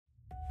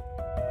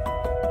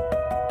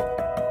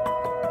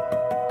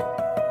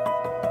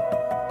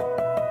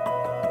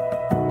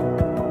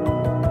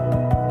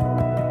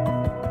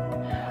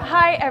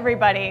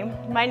everybody.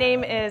 My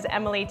name is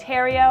Emily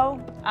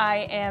Theriault.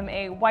 I am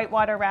a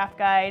whitewater raft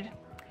guide,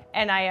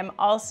 and I am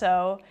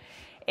also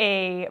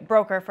a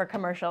broker for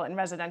commercial and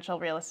residential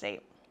real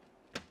estate.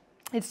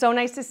 It's so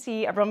nice to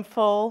see a room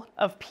full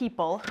of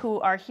people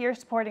who are here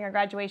supporting our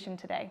graduation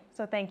today.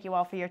 So thank you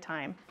all for your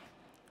time.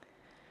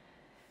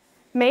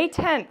 May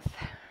 10th.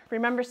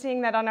 Remember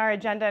seeing that on our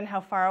agenda and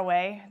how far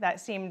away that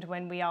seemed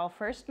when we all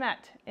first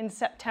met in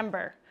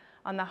September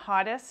on the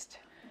hottest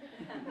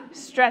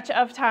stretch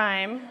of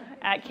time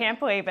at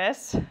Camp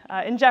Levis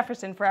in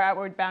Jefferson for our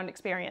Outward Bound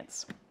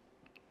experience.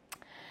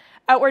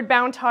 Outward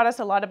Bound taught us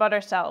a lot about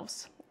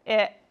ourselves.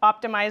 It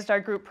optimized our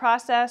group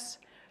process,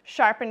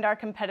 sharpened our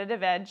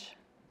competitive edge,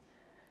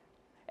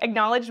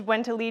 acknowledged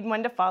when to lead and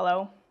when to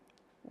follow,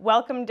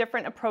 welcomed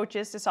different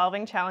approaches to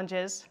solving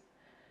challenges,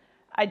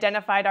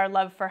 identified our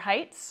love for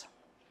heights,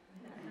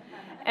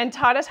 and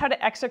taught us how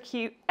to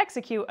execute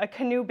a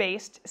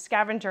canoe-based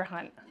scavenger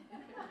hunt.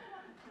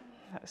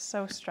 That was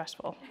so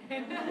stressful.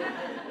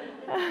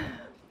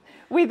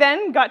 We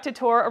then got to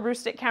tour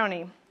Aroostook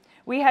County.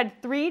 We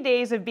had 3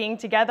 days of being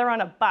together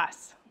on a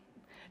bus,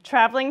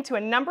 traveling to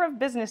a number of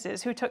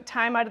businesses who took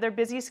time out of their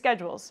busy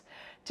schedules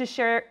to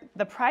share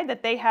the pride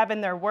that they have in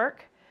their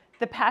work,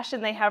 the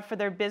passion they have for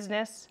their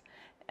business,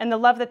 and the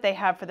love that they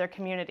have for their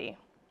community.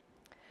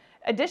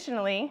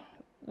 Additionally,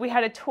 we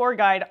had a tour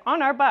guide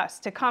on our bus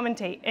to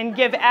commentate and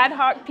give ad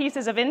hoc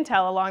pieces of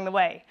intel along the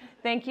way.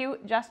 Thank you,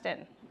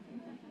 Justin.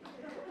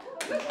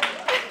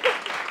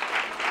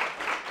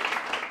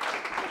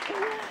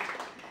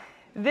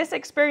 This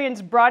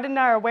experience broadened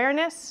our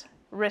awareness,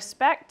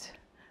 respect,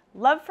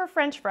 love for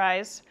French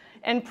fries,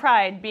 and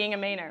pride being a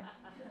Mainer.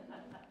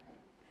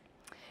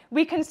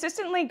 We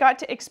consistently got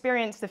to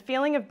experience the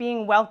feeling of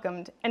being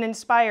welcomed and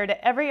inspired at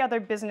every other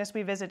business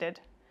we visited.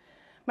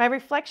 My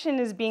reflection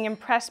is being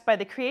impressed by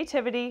the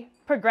creativity,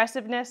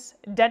 progressiveness,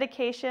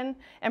 dedication,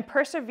 and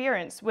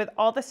perseverance with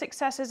all the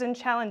successes and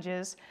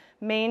challenges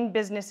Maine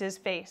businesses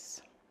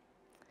face.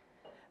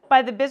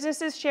 By the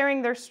businesses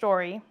sharing their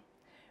story,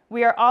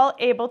 we are all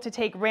able to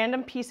take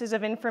random pieces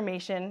of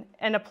information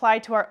and apply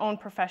to our own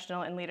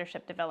professional and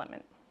leadership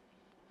development.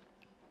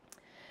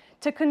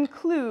 To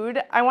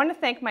conclude, I want to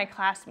thank my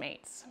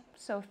classmates,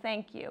 so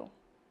thank you.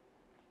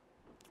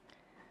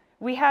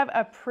 We have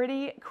a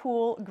pretty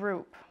cool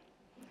group.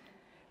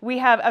 We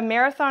have a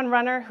marathon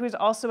runner who's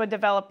also a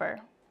developer.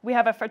 We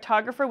have a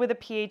photographer with a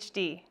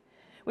PhD.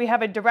 We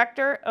have a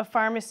director of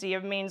pharmacy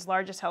of Maine's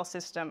largest health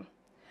system.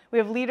 We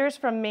have leaders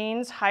from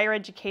Maine's higher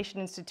education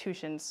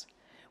institutions.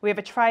 We have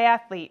a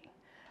triathlete,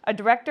 a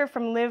director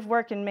from Live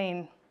Work in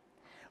Maine,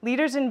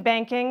 leaders in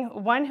banking,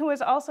 one who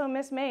is also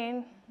Miss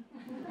Maine,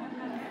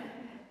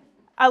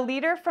 a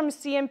leader from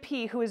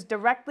CMP who is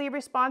directly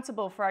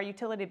responsible for our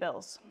utility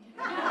bills,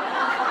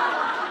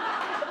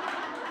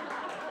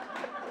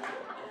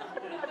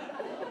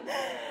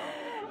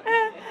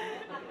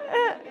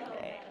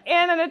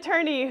 and an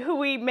attorney who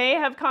we may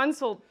have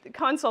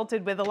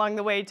consulted with along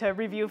the way to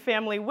review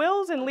family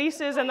wills and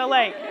leases and the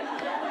like.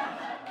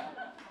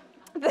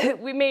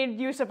 We made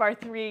use of our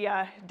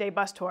 3-day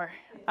bus tour.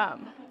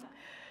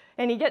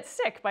 And he gets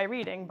sick by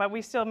reading, but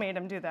we still made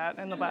him do that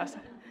in the bus.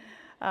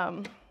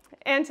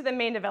 And to the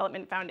Maine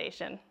Development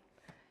Foundation.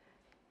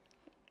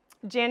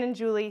 Jan and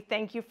Julie,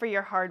 thank you for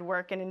your hard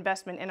work and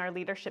investment in our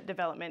leadership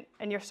development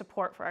and your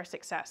support for our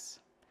success.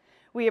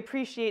 We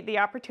appreciate the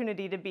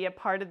opportunity to be a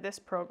part of this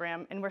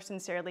program, and we're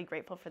sincerely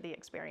grateful for the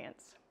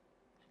experience.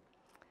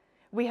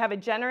 We have a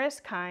generous,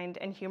 kind,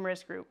 and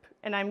humorous group,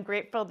 and I'm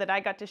grateful that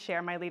I got to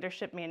share my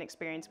Leadership Maine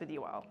experience with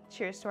you all.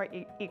 Cheers to our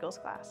Eagles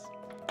class.